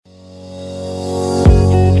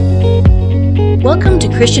Welcome to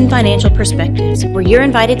Christian Financial Perspectives, where you're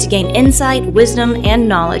invited to gain insight, wisdom, and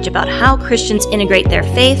knowledge about how Christians integrate their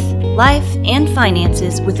faith, life, and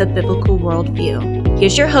finances with a biblical worldview.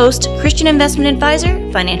 Here's your host, Christian investment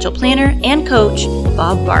advisor, financial planner, and coach,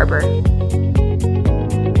 Bob Barber.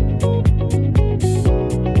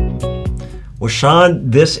 Well, Sean,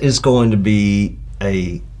 this is going to be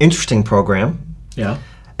an interesting program. Yeah.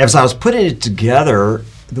 As I was putting it together,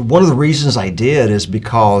 one of the reasons I did is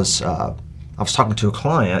because I was talking to a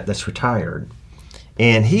client that's retired,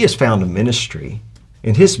 and he has found a ministry,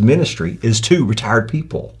 and his ministry is to retired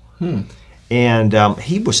people. And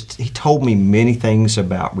he told me many things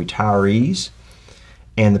about retirees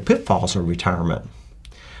and the pitfalls of retirement.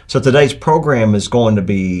 So today's program is going to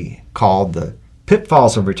be called The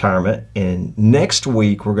Pitfalls of Retirement, and next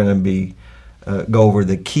week we're going to be go over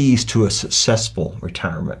the keys to a successful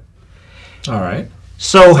retirement. All right.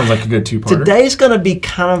 So sounds like a good two-parter. Today's going to be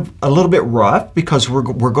kind of a little bit rough because we're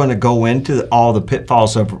going to go into all the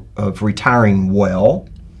pitfalls of retiring well,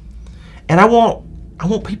 and I want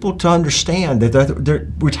people to understand that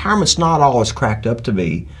their retirement's not all it's cracked up to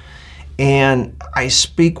be. And I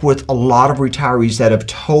speak with a lot of retirees that have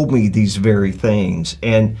told me these very things,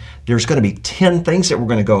 and there's going to be 10 things that we're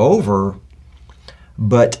going to go over,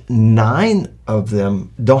 but 9 of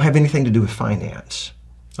them don't have anything to do with finance.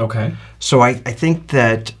 Okay. So I think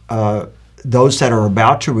that those that are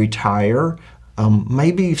about to retire,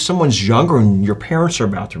 maybe if someone's younger and your parents are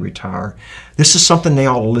about to retire, this is something they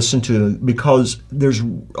ought to listen to because there's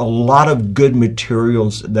a lot of good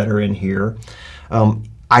materials that are in here.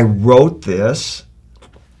 I wrote this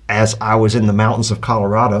as I was in the mountains of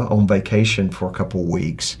Colorado on vacation for a couple of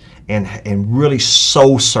weeks and really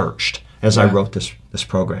soul searched as I wrote this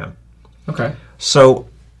program. Okay. So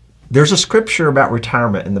there's a scripture about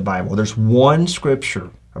retirement in the Bible. There's one scripture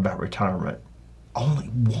about retirement, only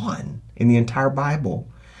one in the entire Bible.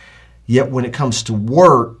 Yet when it comes to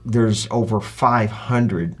work, there's over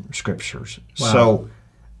 500 scriptures. Wow. So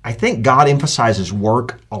I think God emphasizes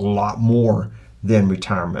work a lot more than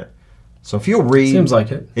retirement. So if you'll read, seems like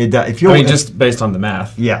it. If you'll, just based on the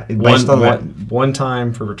math. Yeah, based on that. One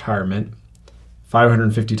time for retirement,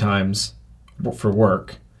 550 times for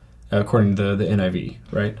work, according to the NIV,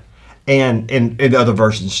 right? And in other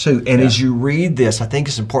versions too. And as you read this, I think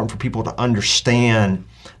it's important for people to understand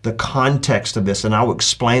the context of this, and I'll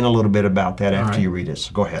explain a little bit about that after you read it.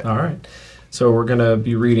 So go ahead. All right. So we're going to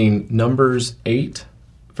be reading Numbers 8,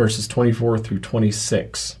 verses 24 through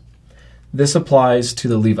 26. This applies to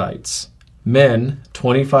the Levites. Men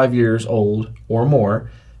 25 years old or more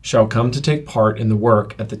shall come to take part in the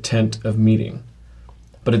work at the tent of meeting.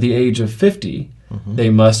 But at the age of 50, they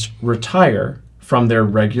must retire from their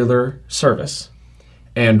regular service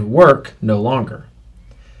and work no longer.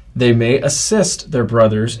 They may assist their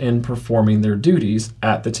brothers in performing their duties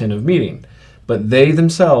at the tent of meeting, but they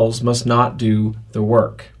themselves must not do the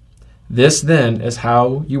work. This then is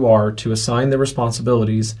how you are to assign the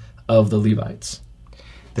responsibilities of the Levites.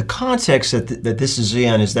 The context that this is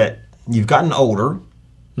in is that you've gotten older,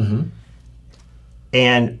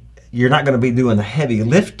 and you're not going to be doing the heavy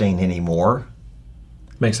lifting anymore.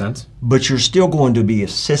 Makes sense. But you're still going to be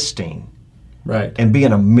assisting, right, and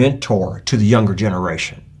being a mentor to the younger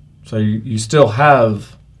generation. So you still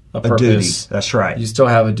have a purpose. Duty. That's right. You still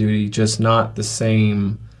have a duty, just not the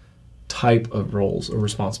same type of roles or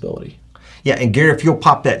responsibility. Yeah, and Gary, if you'll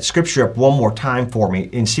pop that scripture up one more time for me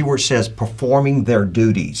and see where it says performing their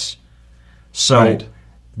duties. So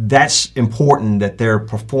that's important that they're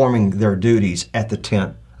performing their duties at the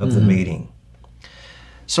tent of the meeting.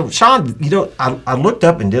 So, Sean, I looked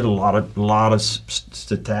up and did a lot of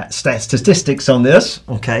statistics on this.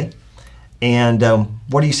 Okay, and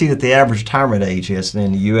what do you see that the average retirement age is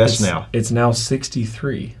in the U.S. now? It's now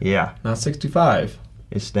 63. Yeah, not 65.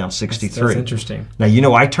 It's now 63. That's interesting.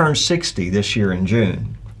 Now, I turned 60 this year in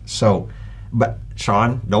June. So, but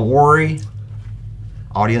Sean, don't worry.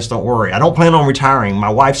 Audience, don't worry. I don't plan on retiring. My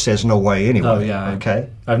wife says no way anyway. Oh, yeah. Okay.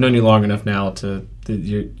 I've known you long enough now that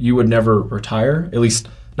you would never retire, at least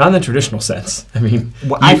not in the traditional sense. I mean,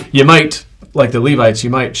 you might, like the Levites, you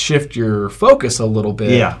might shift your focus a little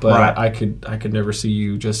bit. Yeah, but right. I could never see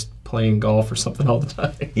you just playing golf or something all the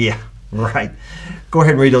time. Yeah, right. Go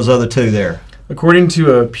ahead and read those other two there. According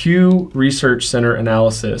to a Pew Research Center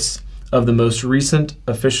analysis of the most recent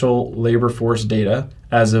official labor force data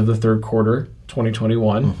as of the third quarter,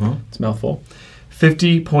 2021, it's a mouthful,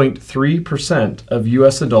 50.3% of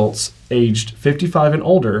U.S. adults aged 55 and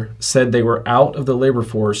older said they were out of the labor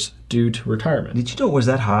force due to retirement. Did you know it was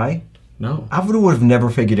that high? No. I would have never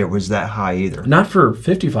figured it was that high either. Not for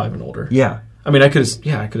 55 and older. Yeah. I mean, I could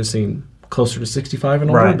have seen closer to 65 and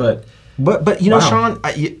older, Right. But you know, Wow. Sean,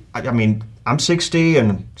 I mean, I'm 60,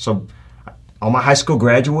 and so all my high school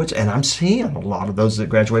graduates, and I'm seeing a lot of those that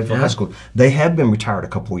graduated from Yeah. high school, they have been retired a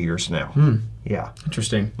couple of years now. Yeah,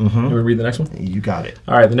 interesting. You want me to read the next one? you got it.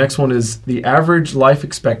 All right, the next one is the average life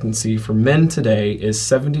expectancy for men today is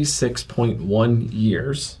 76.1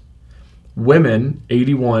 years. Women,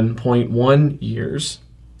 81.1 years.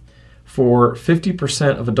 For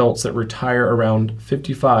 50% of adults that retire around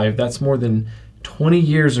 55, that's more than 20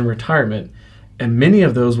 years in retirement. And many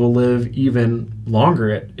of those will live even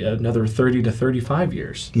longer at another 30 to 35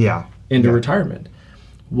 years Yeah, into yeah. retirement.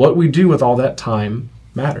 What we do with all that time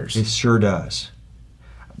matters. It sure does.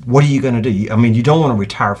 What are you going to do? I mean, you don't want to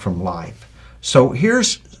retire from life. So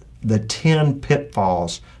here's the 10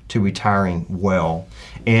 pitfalls to retiring well.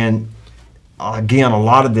 And again, a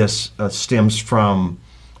lot of this stems from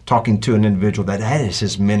talking to an individual that is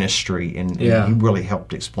his ministry, and Yeah. he really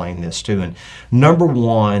helped explain this too. And number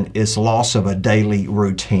one is loss of a daily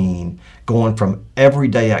routine, going from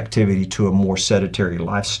everyday activity to a more sedentary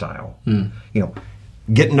lifestyle. You know,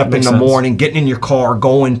 getting up in Makes the sense. morning, getting in your car,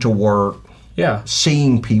 going to work, Yeah,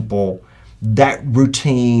 seeing people, that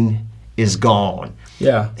routine is gone.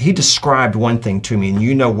 yeah, He described one thing to me, and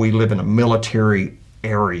you know we live in a military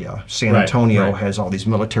area. San Right, Antonio right. has all these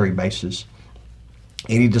military bases.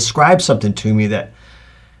 And he described something to me that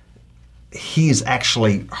he's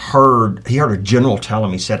actually heard. He heard a general tell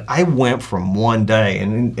him. He said, I went from one day,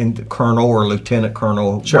 and the colonel or lieutenant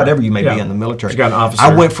colonel, Sure. whatever you may Yeah. be in the military. You got an officer.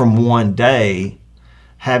 I went from one day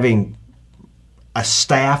having a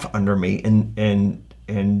staff under me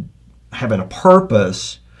and having a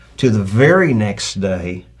purpose to the very next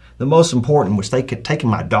day. The most important was taking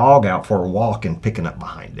my dog out for a walk and picking up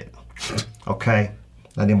behind it. Okay?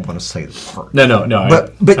 I didn't want to say the part. No.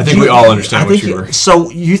 But I think we all understand what you were.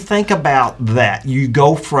 So you think about that. You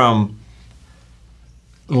go from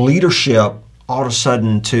leadership all of a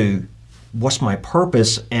sudden to what's my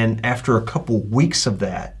purpose, and after a couple weeks of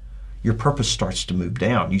that, your purpose starts to move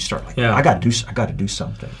down. You start like, Yeah. I got to do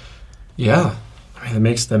something. Yeah, I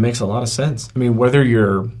mean that makes a lot of sense. I mean, whether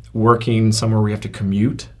you're working somewhere where you have to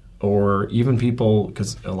commute, or even people,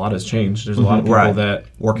 because a lot has changed. There's a lot of people Right. that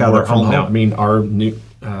Work out of their from home. now. I mean, our new,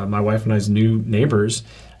 my wife and I's new neighbors,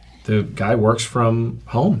 the guy works from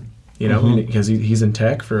home. You know, because he's in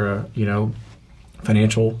tech for a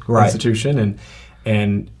financial Right. institution,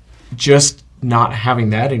 and just not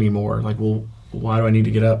having that anymore. Like, well, why do I need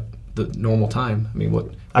to get up the normal time? I mean, what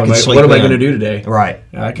can am sleep what am I in. going to do today? Right.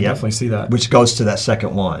 Yeah, I can Yep. definitely see that. Which goes to that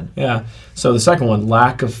second one. Yeah. So the second one,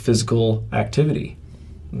 lack of physical activity.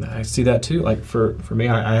 I see that too. Like for me,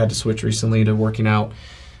 I had to switch recently to working out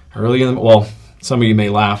early in the, well, some of you may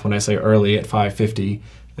laugh when I say early at 5:50.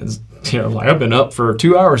 It's, like I've been up for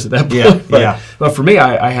 2 hours at that point. Yeah, but, yeah. but for me,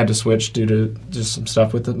 I had to switch due to just some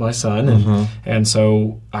stuff with my son. And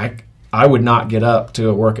so I would not get up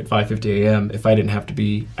to work at 5:50 a.m. if I didn't have to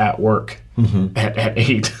be at work at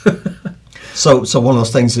 8. So one of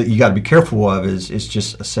those things that you got to be careful of is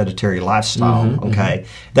just a sedentary lifestyle. Okay.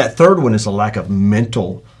 That third one is a lack of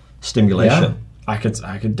mental stimulation. Yeah, I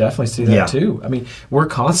could definitely see that Yeah. too. I mean, we're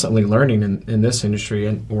constantly learning in this industry,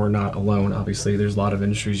 and we're not alone. Obviously, there's a lot of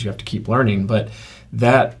industries you have to keep learning, but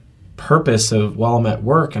that purpose of while I'm at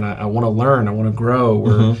work and I want to learn, I want to grow,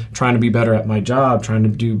 we're trying to be better at my job, trying to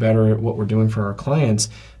do better at what we're doing for our clients,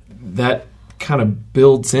 that kind of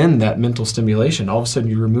builds in that mental stimulation. All of a sudden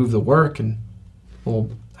you remove the work and, well,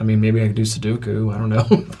 I mean, maybe I could do Sudoku, I don't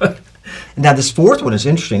know. Now, this fourth one is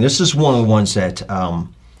interesting. This is one of the ones that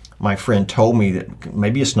my friend told me that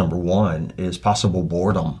maybe it's number one is possible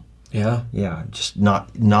boredom. Yeah. Yeah, just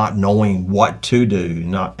not knowing what to do.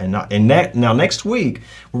 Now next week,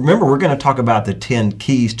 remember we're going to talk about the 10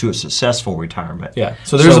 keys to a successful retirement. Yeah.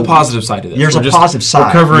 So there's a positive side to this. There's a positive side.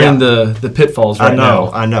 We're covering yeah. the pitfalls right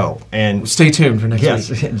now. I know. And Stay tuned for next yes,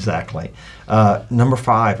 week. exactly. Number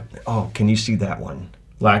 5. Oh, can you see that one?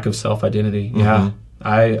 Lack of self-identity. Yeah.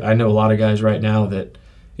 I know a lot of guys right now that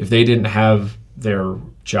if they didn't have their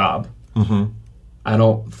job, I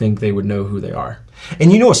don't think they would know who they are.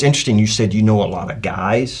 And you know what's interesting? You said you know a lot of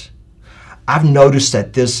guys. I've noticed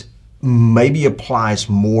that this maybe applies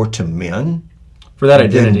more to men For that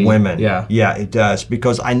identity. than women. Yeah. Yeah, it does.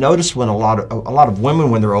 Because I notice when a lot of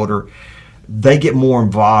women, when they're older, they get more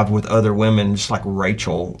involved with other women, just like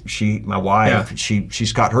Rachel. My wife,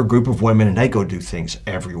 she's got her group of women, and they go do things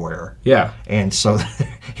everywhere. Yeah. And so,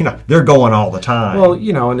 they're going all the time. Well,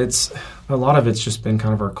 and it's a lot of it's just been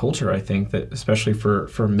kind of our culture, I think, that especially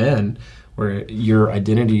for men, where your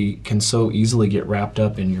identity can so easily get wrapped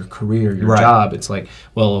up in your career, your Right. job. It's like,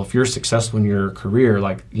 well, if you're successful in your career,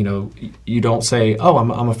 like, you don't say, oh,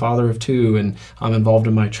 I'm a father of two and I'm involved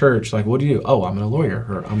in my church. Like, what do you? Oh, I'm a lawyer,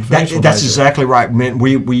 or I'm a financial That's advisor. exactly right. Man,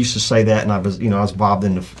 we used to say that, and I was involved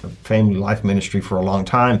in the family life ministry for a long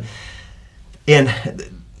time, and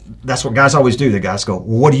that's what guys always do. The guys go,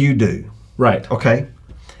 well, "What do you do?" Right. Okay.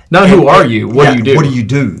 Not who are you? What do you do? What do you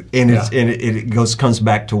do? And Yeah. it comes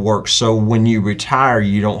back to work. So when you retire,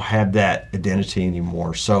 you don't have that identity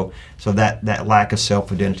anymore. So that lack of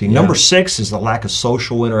self-identity. Yeah. Number 6 is the lack of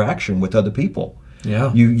social interaction with other people.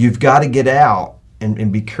 Yeah. You've got to get out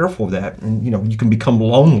and be careful of that. And you can become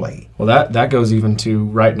lonely. Well, that goes even to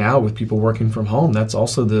right now with people working from home. That's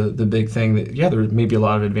also the big thing that, there may be a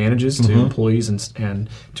lot of advantages to employees and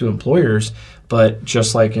to employers, but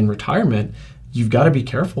just like in retirement, you've got to be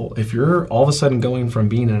careful. If you're all of a sudden going from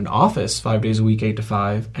being in an office 5 days a week, 8 to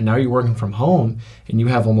 5, and now you're working from home and you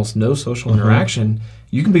have almost no social interaction,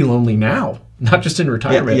 you can be lonely now, not just in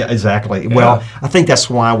retirement. Yeah, exactly. Yeah. Well, I think that's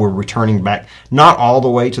why we're returning back, not all the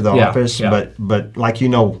way to the office, yeah. but like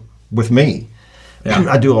with me, Yeah.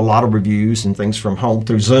 I do a lot of reviews and things from home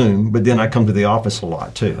through Zoom, but then I come to the office a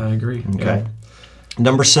lot too. I agree. Okay. Yeah.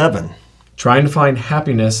 Number 7. Trying to find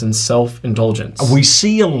happiness in self-indulgence. We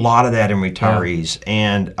see a lot of that in retirees,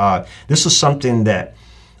 and this is something that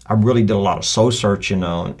I really did a lot of soul searching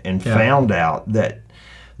on and found out that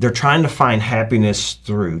they're trying to find happiness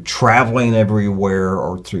through traveling everywhere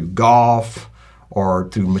or through golf or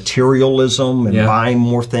through materialism and buying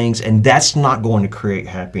more things, and that's not going to create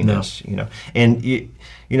happiness. And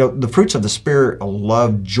the fruits of the Spirit are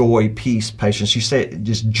love, joy, peace, patience. You say it,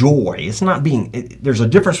 just joy. It's not there's a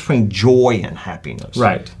difference between joy and happiness.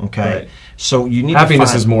 Right. Okay. Right. So you need happiness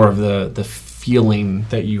to find, is more of the feeling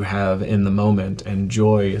that you have in the moment, and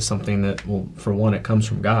joy is something that, well, for one, it comes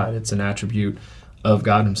from God. It's an attribute of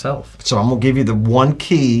God Himself. So I'm going to give you the one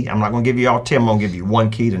key. I'm not going to give you all 10. I'm going to give you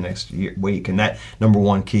one key the next week, and that number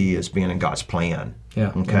 1 key is being in God's plan.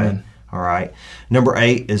 Yeah. Okay. Amen. All right. Number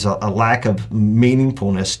 8 is a lack of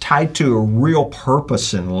meaningfulness tied to a real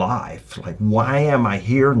purpose in life. Like, why am I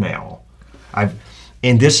here now?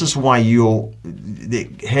 And this is why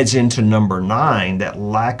it heads into number 9. That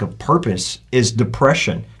lack of purpose is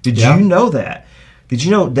depression. Did you know that? Did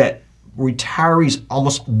you know that retirees,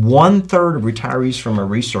 almost 1/3 of retirees from our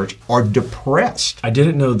research are depressed? I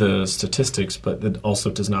didn't know the statistics, but it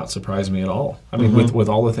also does not surprise me at all. I mean, with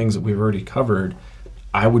all the things that we've already covered,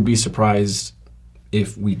 I would be surprised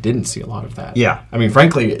if we didn't see a lot of that. Yeah. I mean,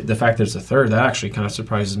 frankly, the fact there's a 1/3, that actually kind of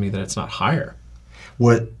surprises me that it's not higher.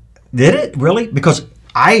 What did it really? Because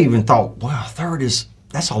I even thought, wow, 1/3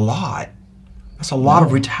 that's a lot. That's a lot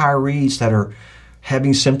of retirees that are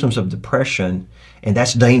having symptoms of depression, and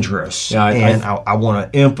that's dangerous. Yeah, I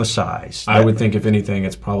want to emphasize that. I would think, if anything,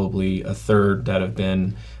 it's probably a 1/3 that have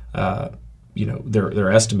been,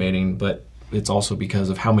 they're estimating, but it's also because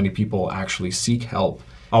of how many people actually seek help.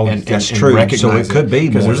 Oh, that's true. Recognize So it could be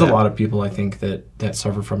because more there's a than lot of people, I think, that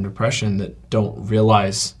suffer from depression that don't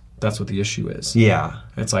realize that's what the issue is. Yeah.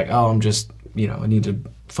 It's like, oh, I'm just, I need to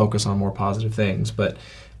focus on more positive things. But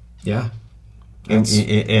yeah.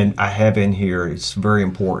 And I have in here, it's very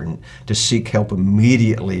important to seek help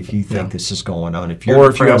immediately if you think this is going on. If you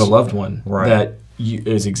have a loved one Right. that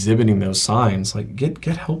is exhibiting those signs, like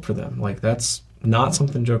get help for them. Like, that's not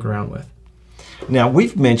something to joke around with. Now,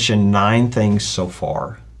 we've mentioned 9 things so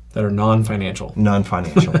far. That are non-financial.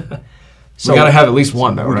 Non-financial. So we got to have at least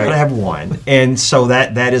one, though, we right? got to have one. And so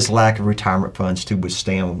that is lack of retirement funds to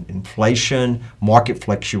withstand inflation, market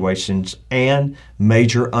fluctuations, and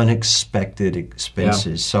major unexpected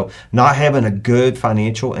expenses. So not having a good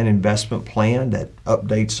financial and investment plan that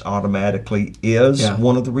updates automatically is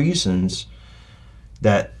one of the reasons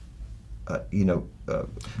that,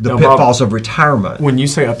 the pitfalls of retirement. When you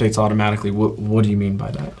say updates automatically, what do you mean by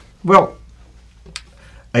that? Well,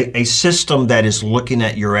 a system that is looking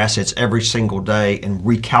at your assets every single day and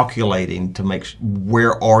recalculating to make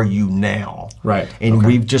where are you now. Right. And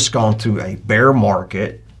we've just gone through a bear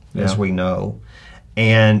market, as we know.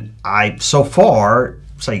 And I, so far,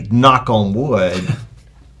 say knock on wood,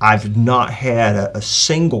 I've not had a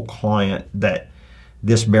single client that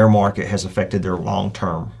this bear market has affected their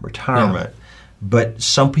long-term retirement. Yeah. But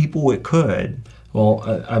some people it could. Well,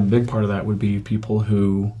 a big part of that would be people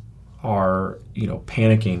who are,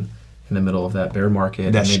 panicking in the middle of that bear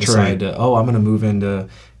market. That's and they decide to, I'm going to move into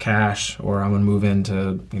cash, or I'm going to move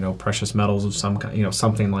into, precious metals of some kind,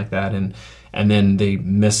 something like that. And then they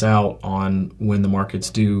miss out on when the markets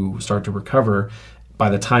do start to recover. By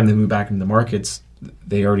the time they move back into the markets,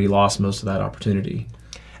 they already lost most of that opportunity.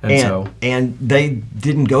 And they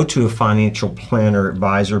didn't go to a financial planner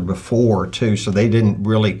advisor before, too, so they didn't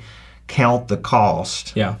really count the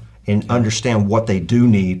cost and understand what they do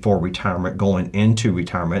need for retirement going into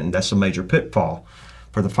retirement, and that's a major pitfall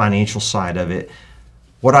for the financial side of it.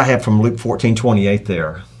 What I have from Luke 14:28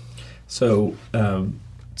 there. So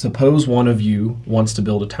suppose one of you wants to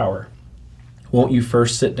build a tower. Won't you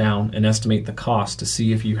first sit down and estimate the cost to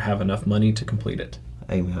see if you have enough money to complete it?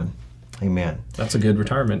 Amen. Amen. That's a good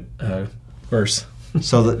retirement verse.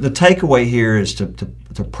 So the takeaway here is to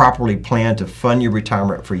properly plan to fund your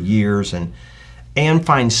retirement for years and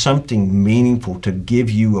find something meaningful to give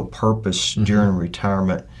you a purpose during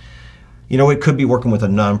retirement. You know, it could be working with a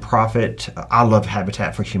nonprofit. I love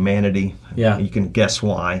Habitat for Humanity. Yeah. You can guess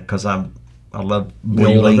why, because I love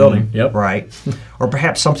building. Yep. Right. Or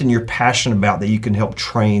perhaps something you're passionate about that you can help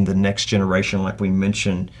train the next generation, like we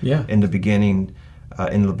mentioned in the beginning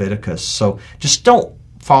in Leviticus. So just don't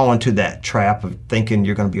fall into that trap of thinking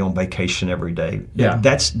you're going to be on vacation every day. Yeah.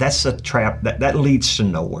 That's a trap that leads to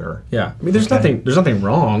nowhere. Yeah. I mean, there's nothing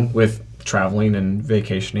wrong with traveling and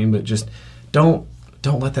vacationing, but just don't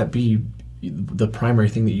let that be the primary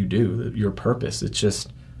thing that you do, your purpose. It's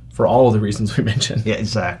just for all of the reasons we mentioned. Yeah,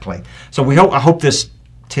 exactly. So I hope this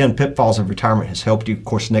 10 pitfalls of retirement has helped you. Of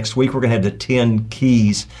course, next week we're going to have the 10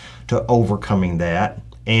 keys to overcoming that.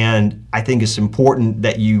 And I think it's important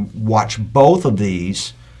that you watch both of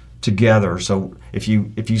these together. So if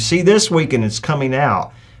you see this week and it's coming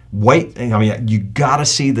out, wait. I mean, you got to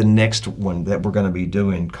see the next one that we're going to be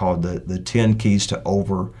doing called the 10 keys to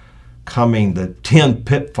overcoming the 10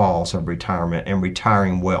 pitfalls of retirement and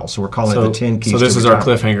retiring well. So we're calling it the 10 keys. So this to is retirement.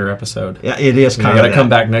 our cliffhanger episode. Yeah, it is. You got to come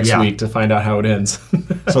back next week to find out how it ends.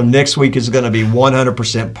 So next week is going to be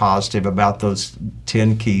 100% positive about those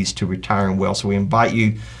 10 keys to retiring well. So we invite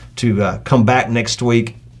you to come back next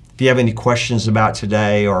week. If you have any questions about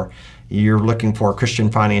today or you're looking for a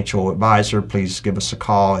Christian financial advisor, please give us a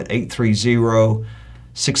call at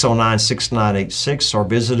 830-609-6986 or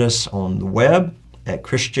visit us on the web at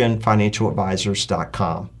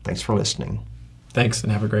christianfinancialadvisors.com. Thanks for listening. Thanks,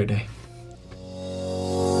 and have a great day.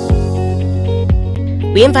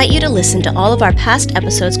 We invite you to listen to all of our past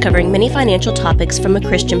episodes covering many financial topics from a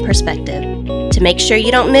Christian perspective. To make sure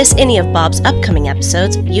you don't miss any of Bob's upcoming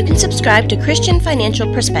episodes, you can subscribe to Christian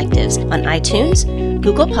Financial Perspectives on iTunes,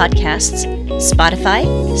 Google Podcasts,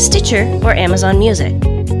 Spotify, Stitcher, or Amazon Music.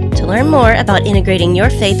 To learn more about integrating your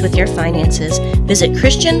faith with your finances, visit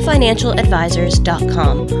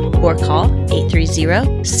christianfinancialadvisors.com or call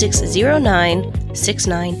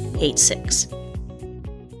 830-609-6986.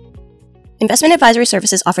 Investment advisory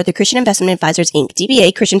services offered through Christian Investment Advisors, Inc.,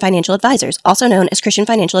 DBA Christian Financial Advisors, also known as Christian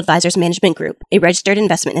Financial Advisors Management Group, a registered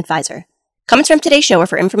investment advisor. Comments from today's show are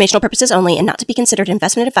for informational purposes only and not to be considered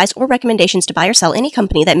investment advice or recommendations to buy or sell any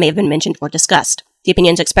company that may have been mentioned or discussed. The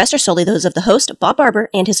opinions expressed are solely those of the host, Bob Barber,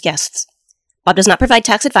 and his guests. Bob does not provide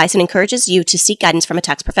tax advice and encourages you to seek guidance from a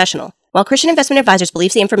tax professional. While Christian Investment Advisors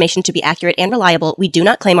believes the information to be accurate and reliable, we do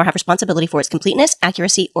not claim or have responsibility for its completeness,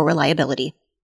 accuracy, or reliability.